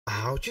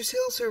How to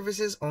sell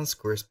services on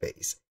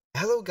Squarespace.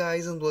 Hello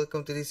guys and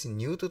welcome to this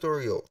new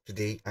tutorial.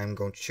 Today I'm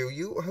going to show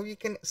you how you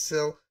can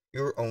sell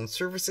your own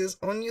services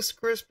on your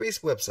Squarespace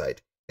website.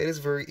 It is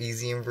very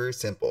easy and very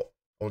simple.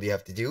 All you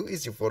have to do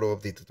is you follow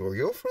up the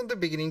tutorial from the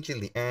beginning till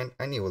the end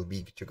and you will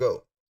be good to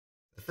go.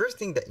 The first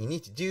thing that you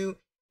need to do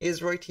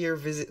is right here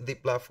visit the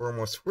platform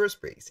of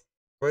Squarespace.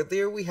 Right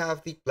there we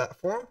have the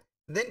platform.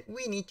 Then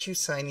we need to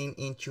sign in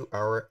into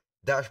our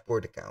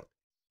dashboard account.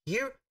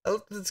 Here,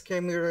 I'll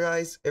disclaimer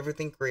guys,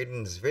 everything created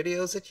in this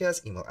video such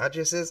as email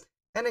addresses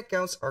and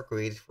accounts are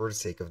created for the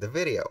sake of the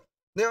video.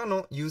 They are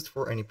not used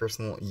for any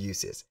personal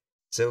uses.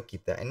 So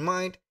keep that in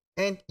mind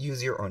and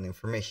use your own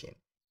information.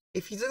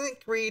 If you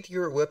didn't create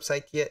your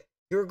website yet,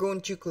 you're going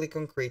to click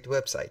on create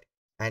website.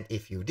 And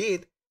if you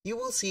did, you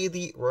will see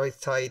the right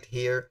side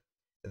here,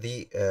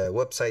 the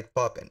website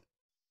pop-in.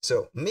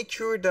 So make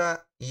sure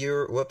that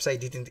your website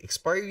didn't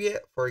expire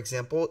yet. For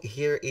example,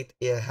 here it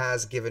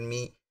has given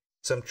me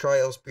some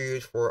trials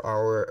period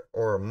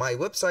for my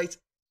website,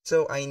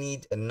 so I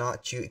need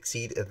not to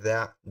exceed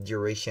that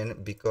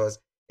duration because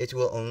it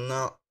will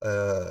not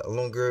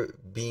longer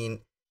be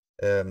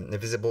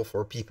visible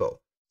for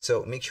people.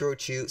 So make sure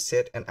to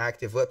set an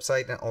active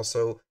website and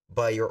also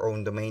buy your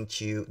own domain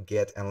to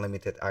get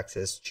unlimited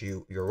access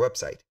to your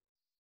website.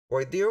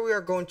 Right there we are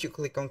going to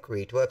click on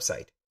create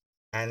website,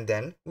 and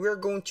then we are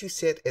going to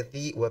set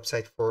the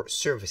website for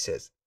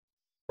services.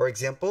 For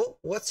example,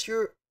 what's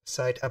your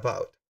site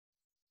about?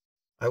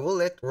 I will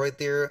let right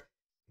there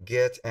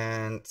get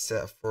and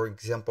for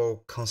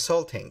example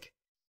consulting.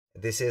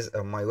 This is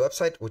my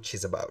website which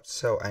is about.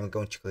 So I'm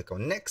going to click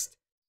on next.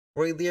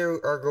 Right there we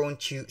are going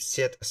to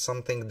set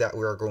something that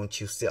we are going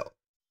to sell.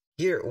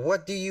 Here,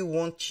 what do you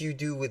want to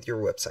do with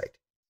your website?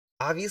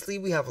 Obviously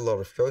we have a lot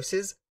of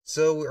choices,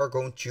 so we are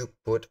going to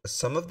put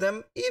some of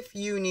them. If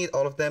you need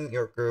all of them,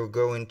 you're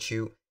going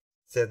to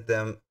set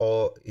them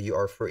all, you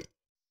are free.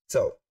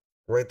 So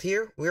right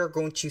here we are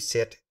going to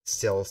set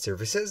sell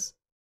services,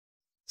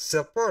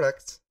 sell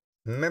products,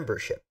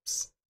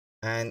 memberships,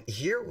 and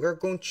here we're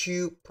going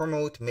to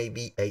promote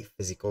maybe a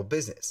physical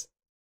business.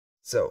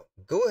 So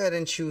go ahead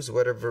and choose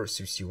whatever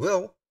suits you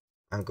will.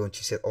 I'm going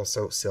to set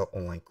also sell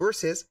online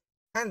courses,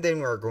 and then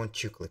we are going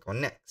to click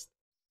on next.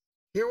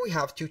 Here we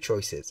have two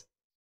choices.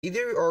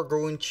 Either you are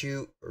going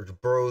to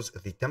browse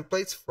the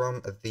templates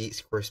from the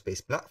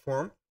Squarespace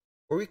platform,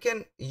 or you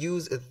can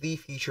use the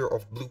feature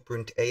of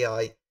Blueprint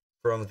AI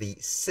from the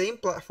same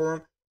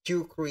platform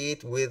to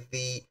create with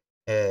the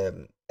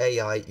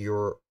AI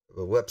your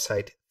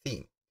website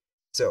theme.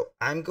 So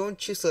I'm going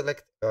to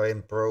select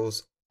and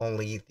browse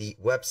only the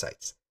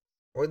websites.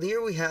 Right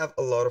here we have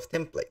a lot of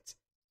templates.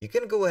 You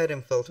can go ahead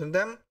and filter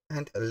them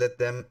and let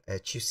them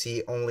to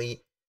see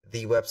only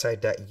the website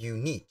that you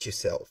need to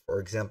sell. For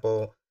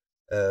example,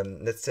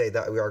 let's say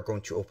that we are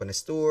going to open a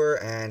store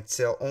and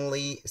sell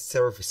only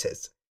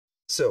services.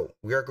 So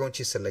we are going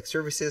to select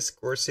services,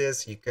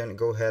 courses. You can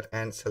go ahead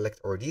and select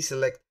or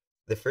deselect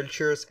the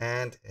filters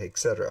and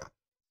etc.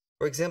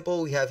 For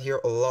example, we have here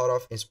a lot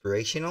of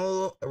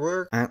inspirational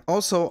work and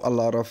also a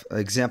lot of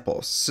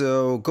examples.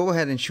 So go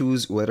ahead and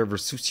choose whatever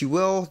suits you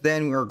well.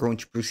 Then we are going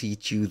to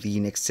proceed to the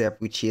next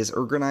step, which is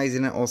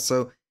organizing and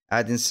also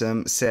adding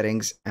some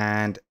settings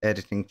and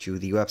editing to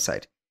the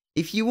website.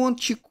 If you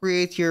want to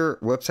create your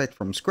website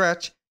from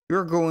scratch,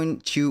 you're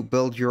going to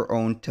build your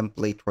own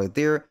template right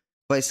there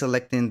by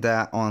selecting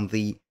that on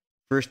the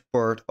first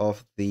part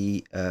of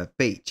the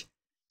page.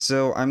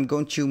 So I'm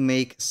going to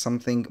make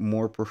something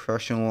more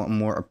professional,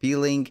 more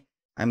appealing.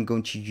 I'm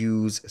going to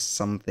use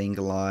something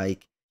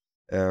like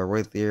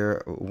right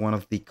there, one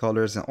of the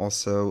colors and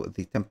also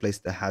the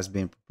templates that has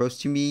been proposed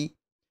to me.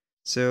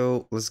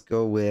 So let's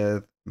go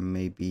with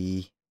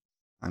maybe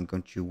I'm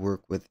going to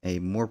work with a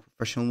more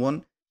professional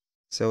one.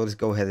 So let's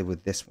go ahead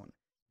with this one.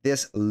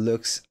 This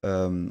looks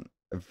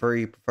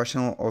very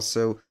professional,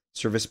 also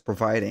service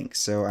providing.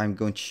 So I'm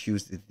going to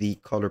choose the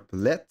color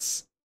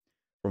palettes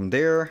from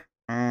there.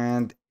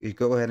 And you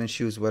go ahead and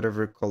choose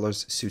whatever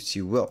colors suits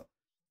you well.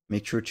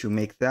 Make sure to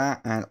make that.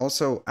 And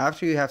also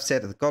after you have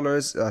set the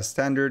colors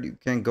standard, you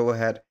can go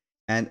ahead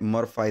and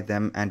modify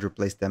them and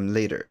replace them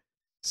later.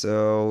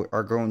 So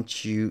are going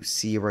to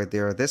see right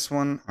there this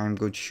one. I'm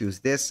going to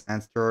choose this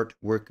and start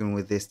working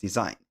with this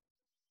design.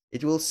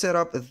 It will set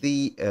up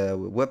the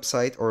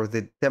website or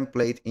the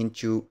template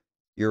into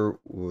your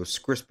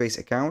Squarespace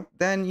account.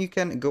 Then you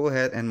can go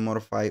ahead and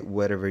modify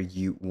whatever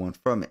you want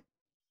from it.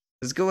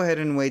 Let's go ahead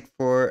and wait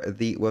for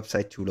the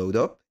website to load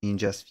up in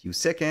just a few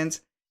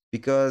seconds,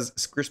 because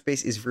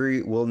Squarespace is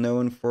very well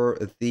known for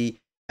the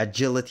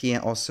agility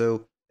and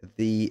also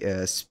the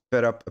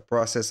sped up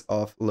process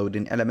of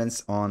loading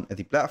elements on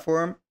the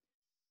platform.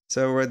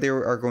 So right there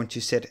we are going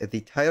to set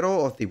the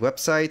title of the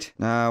website.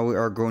 Now we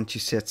are going to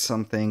set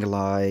something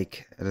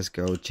like, let's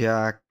go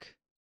Jack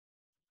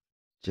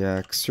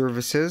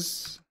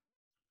services,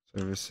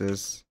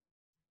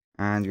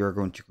 and we are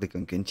going to click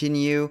on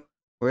continue.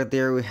 Right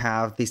there we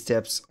have the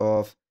steps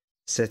of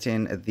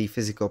setting the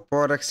physical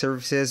product,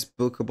 services,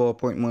 bookable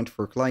appointment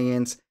for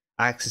clients,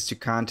 access to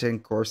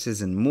content,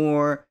 courses, and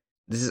more.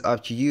 This is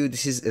up to you.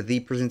 This is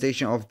the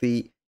presentation of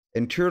the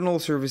internal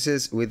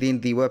services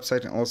within the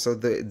website and also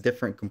the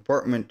different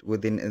compartment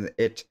within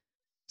it.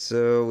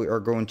 So we are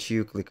going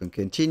to click on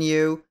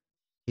continue.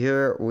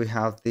 Here we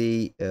have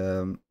the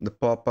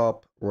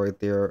pop-up right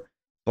there,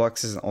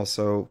 boxes and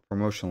also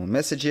promotional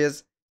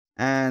messages.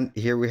 And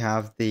here we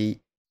have the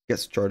get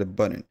started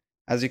button.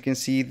 As you can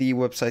see, the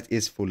website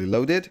is fully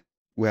loaded.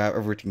 We have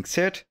everything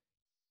set.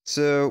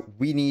 So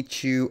we need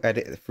to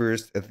edit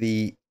first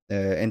the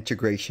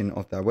integration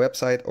of that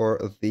website or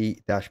the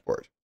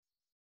dashboard.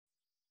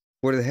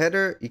 For the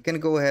header, you can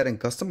go ahead and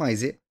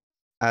customize it,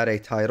 add a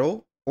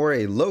title or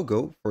a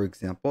logo. For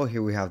example,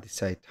 here we have the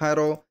site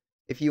title.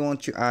 If you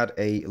want to add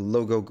a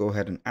logo, go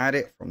ahead and add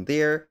it from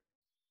there.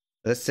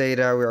 Let's say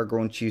that we are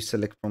going to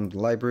select from the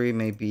library.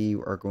 Maybe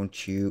we are going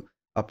to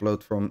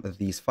upload from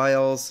these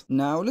files.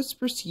 Now let's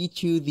proceed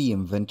to the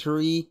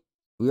inventory.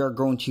 We are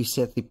going to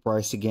set the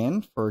price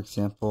again. For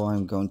example,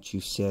 I'm going to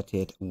set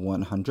it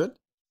 100.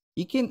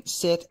 You can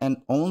set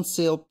an on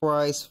sale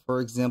price, for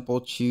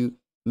example, to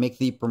make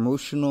the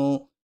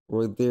promotional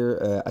or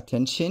their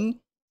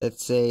attention.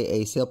 Let's say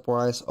a sale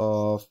price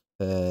of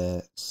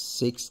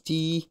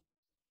 $60,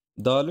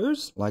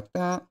 like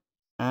that.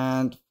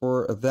 And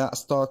for that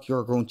stock,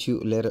 you're going to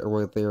let it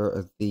right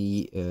there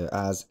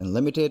as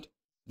unlimited.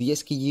 The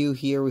SKU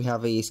here, we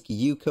have a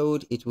SKU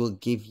code. It will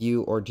give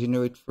you or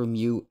generate from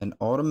you an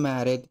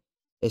automated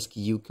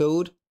SKU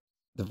code.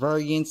 The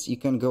variants, you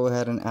can go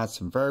ahead and add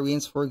some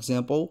variants. For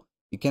example,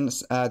 you can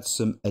add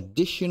some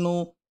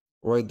additional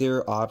right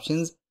there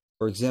options.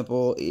 For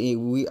example,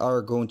 we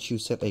are going to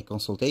set a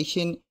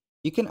consultation.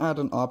 You can add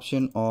an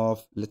option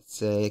of, let's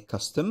say,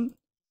 custom.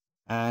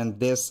 And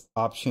this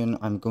option,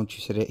 I'm going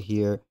to set it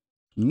here,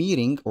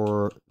 meeting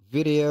or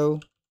video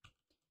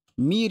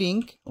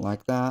meeting,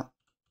 like that.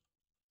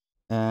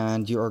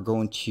 And you are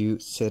going to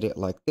set it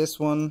like this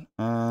one.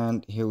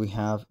 And here we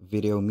have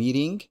video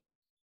meeting.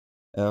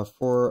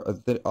 For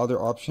the other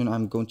option,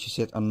 I'm going to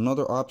set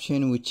another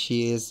option, which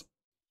is,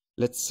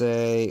 let's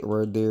say,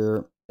 where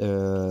there,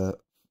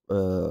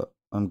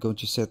 I'm going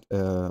to set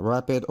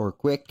rapid or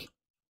quick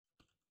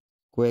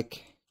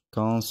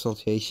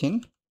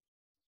consultation,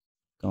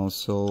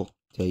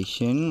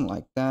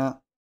 like that.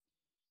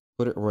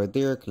 Put it right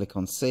there, click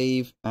on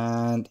save,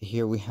 and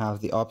here we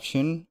have the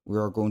option. We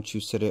are going to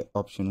set it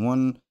option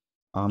 1.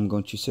 I'm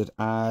going to set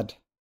add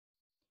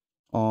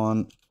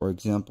on, for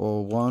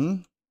example,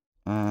 1,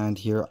 and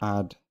here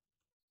add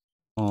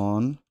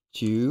on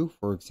 2,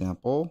 for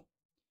example.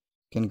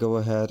 You can go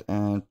ahead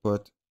and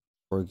put,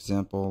 for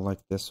example,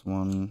 like this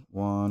one,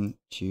 1,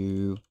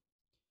 2,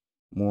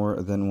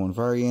 more than one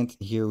variant.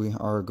 Here we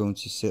are going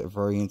to set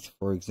variants.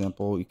 For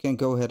example, you can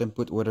go ahead and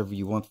put whatever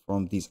you want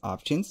from these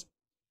options.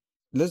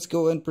 Let's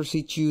go and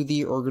proceed to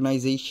the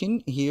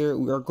organization. Here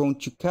we are going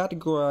to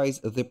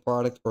categorize the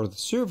product or the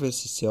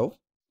service itself.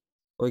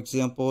 For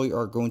example, you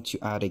are going to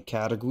add a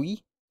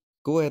category.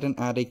 Go ahead and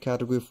add a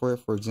category for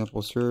it. For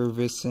example,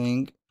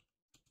 servicing.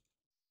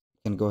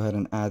 You can go ahead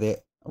and add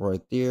it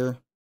right there.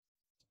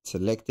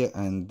 Select it,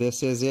 and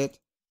this is it.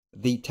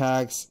 The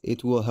tags,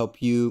 it will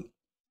help you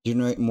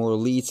generate more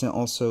leads and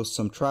also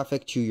some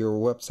traffic to your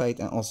website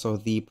and also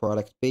the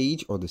product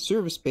page or the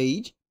service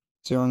page.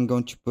 So I'm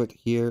going to put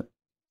here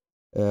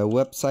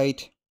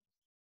website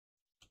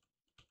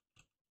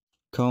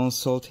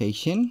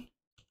consultation,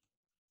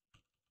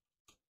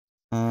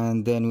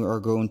 and then we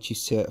are going to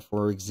set,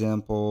 for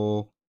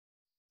example,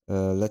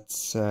 let's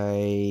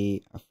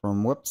say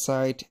from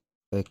website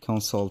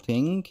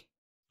consulting,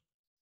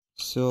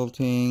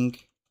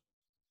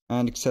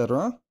 and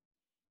etc.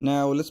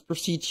 Now let's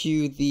proceed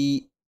to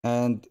the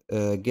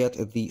get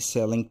the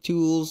selling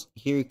tools.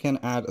 Here you can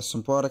add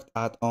some product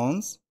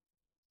add-ons.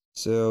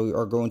 So we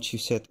are going to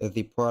set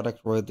the product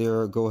right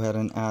there. Go ahead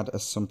and add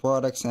some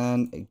products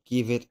and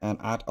give it an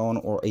add-on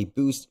or a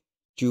boost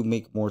to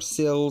make more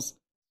sales.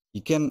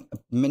 You can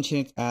mention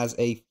it as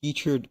a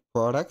featured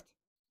product.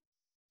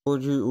 For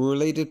the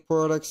related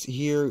products,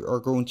 here you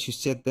are going to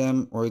set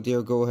them right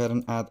there. Go ahead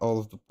and add all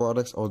of the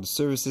products or the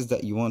services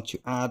that you want to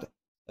add.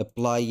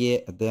 Apply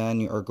it. Then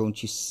you are going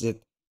to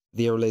set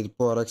the related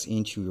products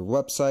into your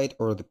website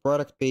or the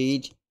product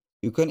page.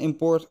 You can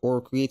import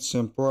or create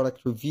some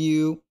product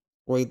review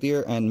right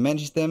there and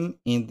manage them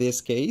in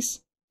this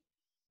case.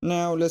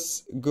 Now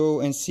let's go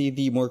and see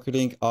the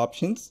marketing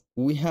options.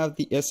 We have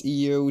the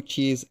SEO, which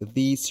is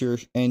the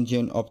search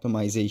engine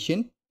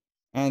optimization,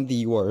 and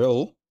the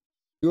URL.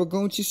 You're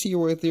going to see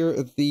right there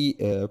the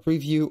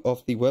preview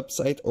of the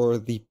website or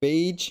the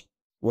page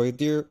right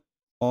there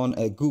on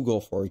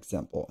Google, for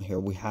example. Here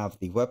we have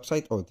the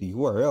website or the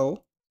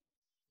URL.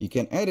 You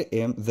can edit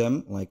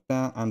them like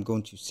that. I'm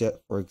going to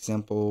set, for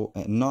example,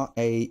 not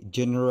a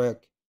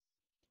generic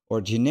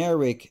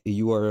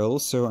URL.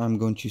 So I'm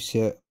going to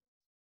set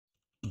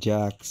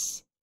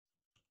Jack's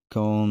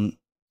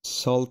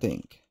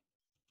Consulting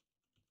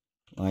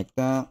like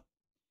that.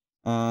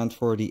 And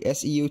for the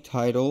SEO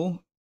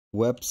title,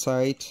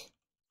 website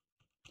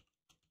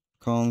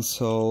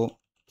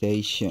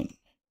consultation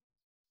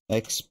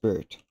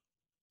expert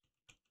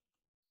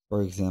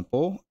for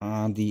example,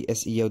 and the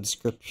SEO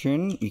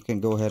description, you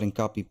can go ahead and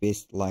copy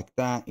paste like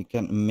that. You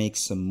can make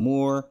some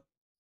more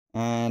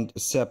and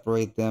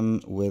separate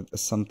them with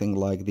something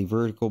like the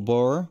vertical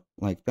bar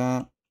like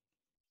that.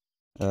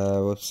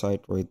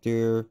 Website right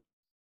there,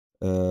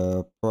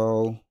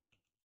 pro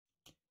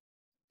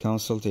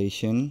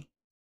consultation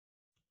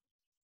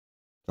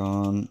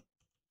like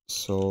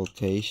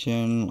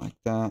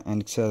that,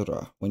 and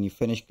etc. When you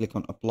finish, click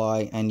on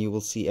apply and you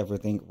will see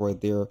everything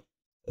right there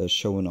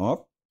showing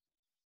up.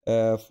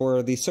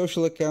 For the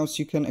social accounts,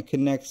 you can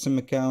connect some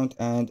account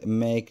and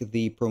make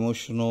the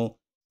promotional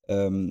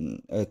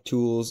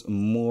tools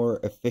more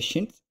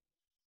efficient.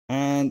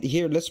 And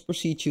here, let's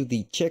proceed to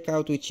the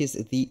checkout, which is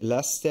the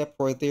last step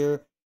right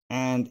there.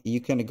 And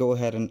you can go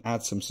ahead and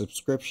add some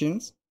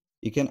subscriptions.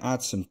 You can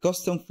add some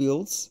custom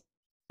fields.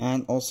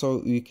 And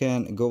also you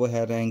can go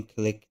ahead and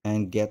click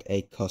and get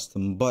a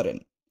custom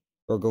button.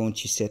 We're going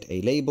to set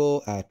a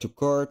label, add to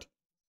cart,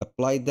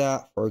 apply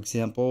that, for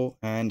example,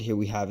 and here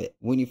we have it.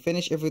 When you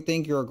finish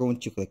everything, you are going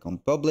to click on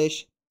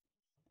publish,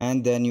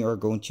 and then you are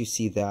going to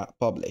see that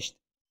published.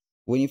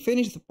 When you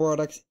finish the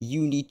products,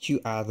 you need to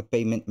add the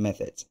payment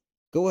methods.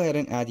 Go ahead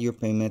and add your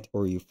payment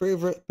or your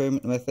favorite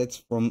payment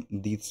methods from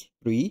these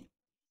three.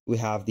 We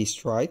have the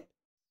Stripe,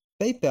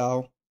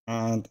 PayPal,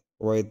 and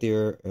right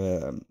there,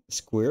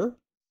 Square.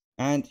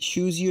 And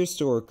choose your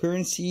store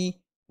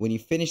currency. When you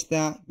finish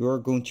that, you are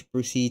going to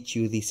proceed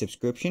to the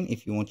subscription.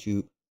 If you want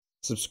to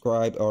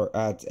subscribe or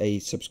add a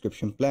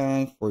subscription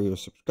plan for your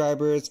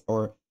subscribers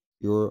or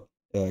your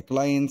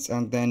clients,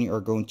 and then you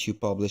are going to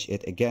publish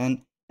it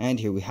again. And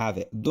here we have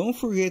it. Don't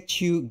forget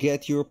to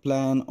get your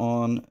plan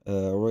on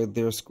right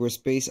there,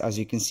 Squarespace. As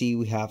you can see,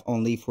 we have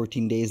only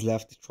 14 days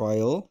left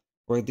trial.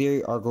 Right there,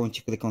 you are going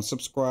to click on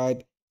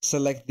subscribe.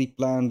 Select the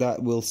plan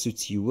that will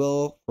suit you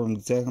well. For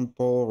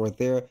example, right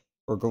there,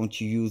 we're going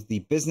to use the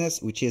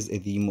business, which is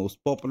the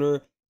most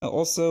popular.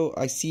 Also,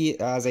 I see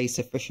it as a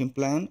sufficient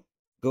plan.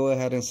 Go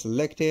ahead and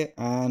select it,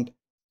 and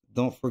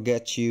don't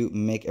forget to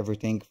make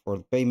everything for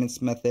the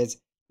payments methods.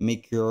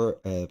 Make your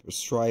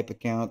Stripe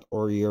account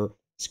or your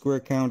Square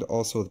account,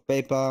 also the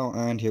PayPal,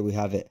 and here we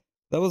have it.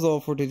 That was all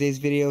for today's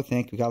video.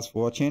 Thank you guys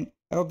for watching.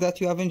 I hope that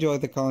you have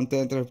enjoyed the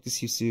content. I hope to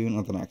see you soon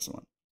on the next one.